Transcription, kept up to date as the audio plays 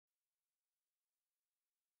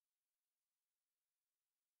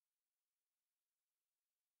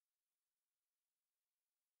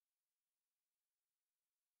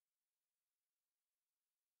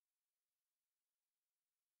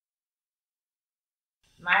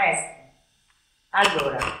Maestro,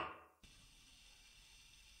 allora,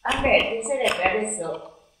 a me piacerebbe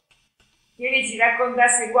adesso che lei ci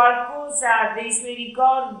raccontasse qualcosa dei suoi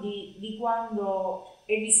ricordi di quando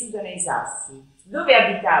è vissuto nei Sassi. Dove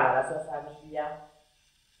abitava la sua famiglia?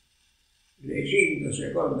 Recinto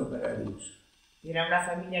secondo paradiso. Era una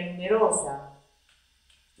famiglia numerosa?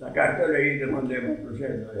 La cartolina mandava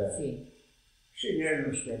procedere. Sì. Sì,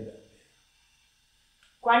 nello schedario.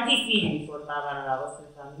 Quanti figli formavano la vostra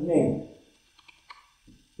famiglia? Ne.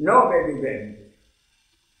 9 viventi.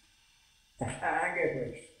 Anche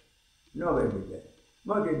questo. 9 viventi.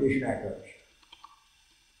 Ma ti dici una cosa.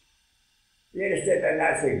 Ieri è stata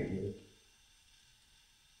una figlia.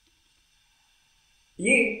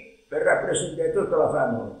 Io per rappresentare tutta la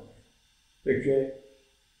famiglia. Perché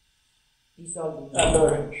i soldi.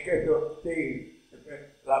 allora cerco di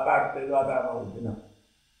la parte della famiglia, no?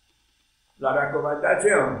 La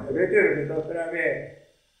raccomandazione, vedete che dopo la mia,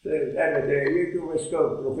 se YouTube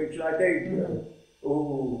scopro, faccio la tenda,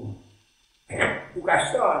 un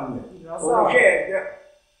castagno, una cerca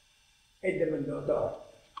e demando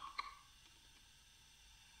torto.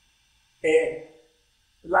 E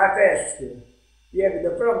la festa, ieri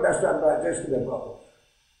di fronte a stare la festa del popolo,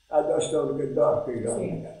 al storico che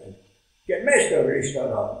dorme, che è messo il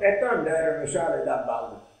ristorante, e tanto erano sale da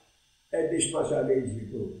ballo e disposalizzi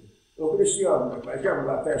pure. O cristiano facciamo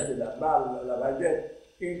la festa da ballo, la mangiata,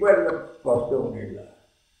 in quel portone là.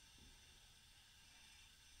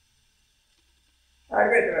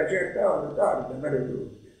 Arrivate a una certa ora, tardi, me ne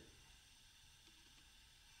dubbio.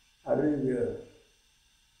 Arrivi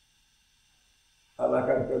alla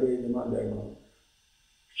cartolina, mandano,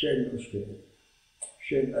 scendo schiena,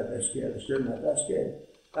 scendo da schiena, scendo da schiena.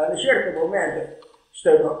 A un certo momento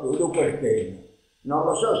stanno due pertene. Non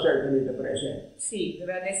lo so se è venuto presente. Sì,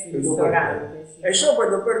 doveva essere il ristorante. Sì. E sopra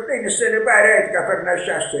due pertene se ne parecchia per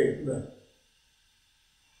lasciare sempre.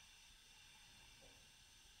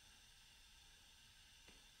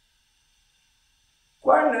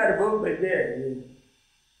 Quando arrivo a vedere,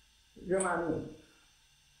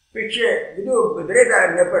 perché dopo 3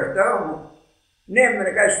 anni per tono, nemmeno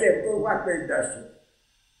che stiamo con quattro in tasca.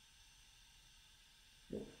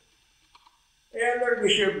 E allora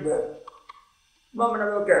dicevo, ma me ne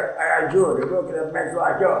avevo che a ragione, avevo che da mezzo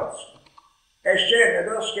alla chiozza. E scende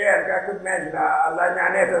da scherma che mezzo alla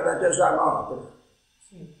gnanetta da Tesamotto.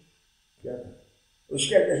 Sì. Lo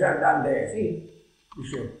scherzo sta andando a sì.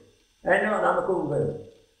 Dicevo, no, non mi conviene.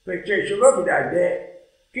 Perché ci vuole da te,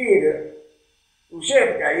 che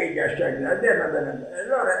cerca io già scende da te, e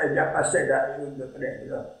allora è già passata io da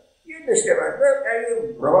prendere. Io mi scrivo, e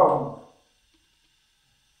io provo.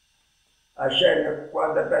 A scena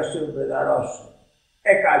quando ha perso il da rosso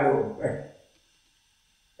è caduto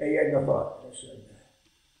e io ero forte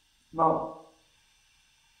ma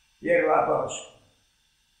ieri a Pasqua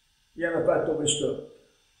gli hanno fatto questo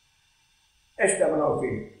e stavano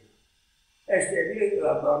finiti e stai lì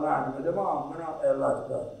la banana di mamma no? E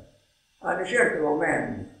l'altra a un certo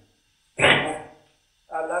momento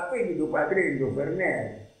alla fine del padrino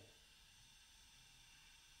Fernelli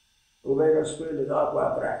ovvero quello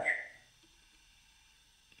d'acqua a braccia.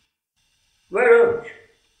 Veloce,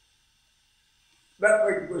 ma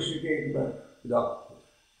poi così tempo dopo.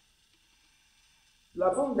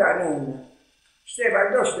 La fontanina stava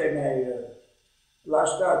addosso a me la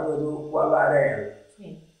statua di Quavarello.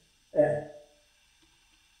 Sì.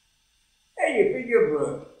 E io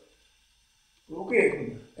piglio un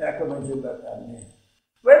che è cominciato a me.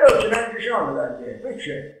 Veloce non ci sono da te,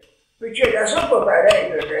 perché da sopra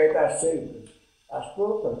parete che sta sempre,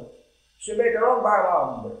 ascolta, si vede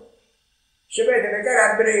l'ombra. Si vede le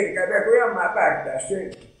carabinieri che percorriamo a parte, sì.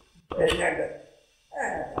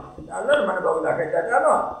 Allora me ne avevo da che da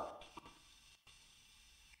no.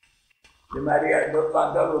 Di Maria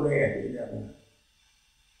Pantalone,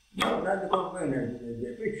 no, non ti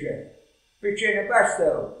conviene, perché ne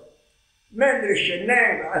basta. Mentre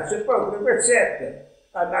scendeva, a poco di pezzette,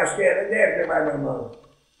 a una schiera d'erba, ma non muore.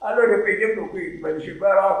 Allora pigliamo qui, mi dice,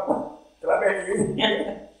 però, tra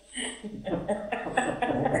me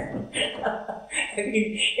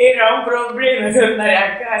era un problema tornare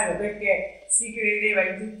a casa perché si credeva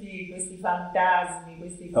in tutti questi fantasmi,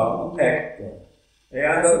 questi figure. Ecco. E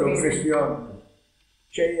allora un cristiano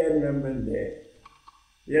c'è ieri a Mendete,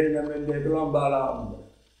 lomba l'ombra,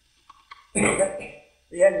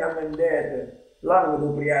 ieri a Mendete, l'anno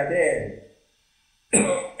di Priateri,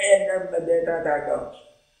 e non Mendete tanta cosa.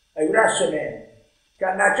 E grazie a me, che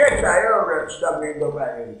una certa ora sta venendo il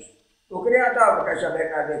paese. Il creatore che si è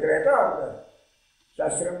venuto il creatore, si è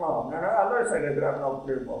stremato, allora si ne trovano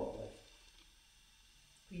più volte.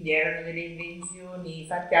 Quindi erano delle invenzioni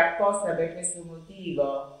fatte apposta per questo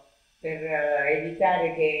motivo, per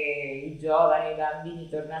evitare che i giovani, i bambini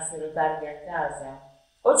tornassero tardi a casa?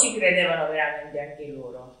 O ci credevano veramente anche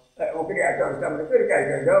loro? Un creatore sta per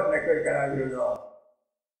caricare le donne e caricare le donne.